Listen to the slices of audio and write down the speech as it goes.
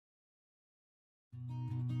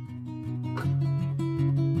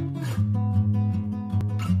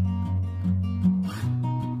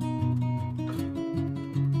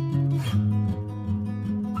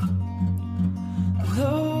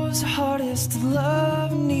hardest,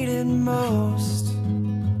 love needed most.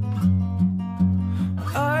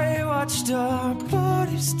 I watched our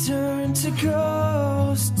bodies turn to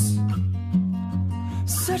ghosts.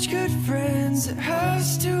 Such good friends, it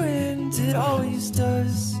has to end, it always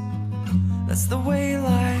does. That's the way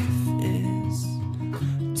life is.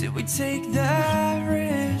 Did we take that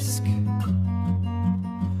risk?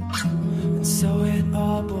 And so it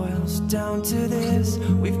all boils down to this.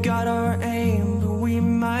 We've got our aim, but we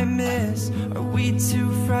might miss. Are we too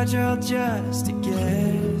fragile just to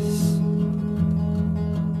guess?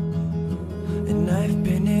 And I've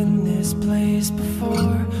been in this place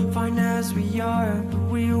before, fine as we are, but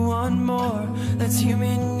we want more. That's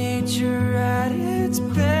human nature at its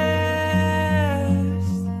best.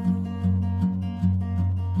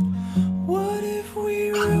 What if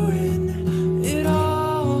we ruin it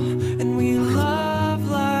all, and we love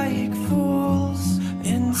like fools,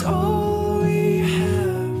 and all we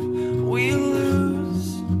have we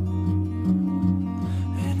lose?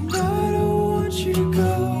 And I don't want you to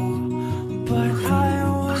go, but I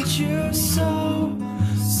want you so.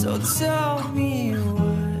 So tell me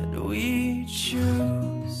what we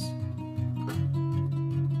choose.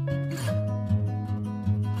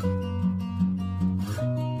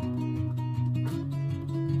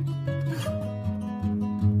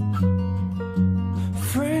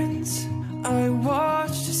 Friends, I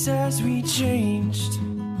watched us as we changed.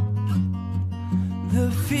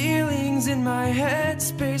 The feelings in my head,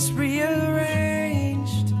 space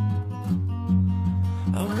rearranged.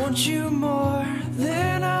 I want you more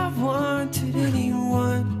than I've wanted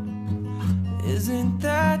anyone. Isn't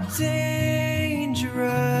that dangerous?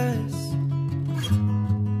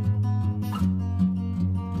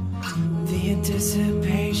 The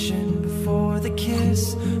anticipation before the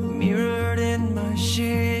kiss, mirrored in my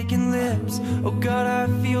shaking lips. Oh God, I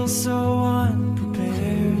feel so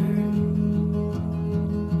unprepared.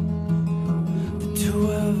 The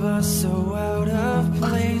two of us so out of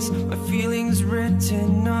place, my feelings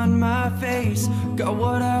written on my face. Got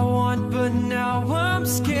what I want, but now I'm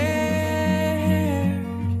scared.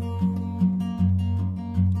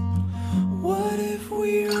 What if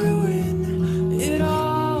we ruin it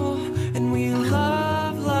all, and we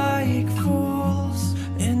love like fools,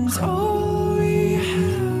 and all we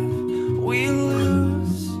have we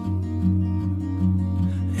lose?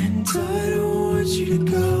 And I don't want you to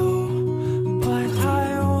go, but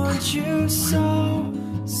I want you so.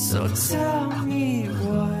 So tell me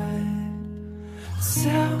what,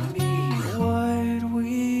 tell me what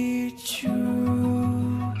we choose.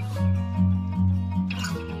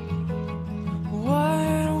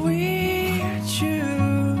 What we choose.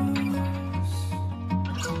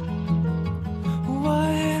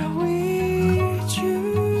 What we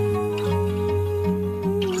choose.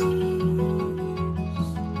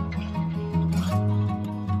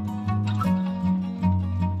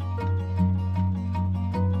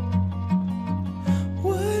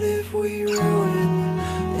 What if we ruin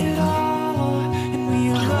it all, and we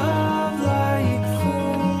love like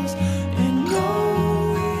fools, and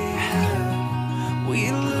all we have we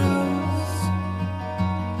lose?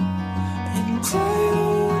 And I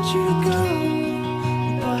don't want you to go,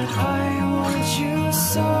 but I want you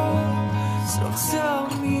so. So tell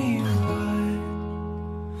me what,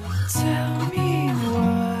 tell me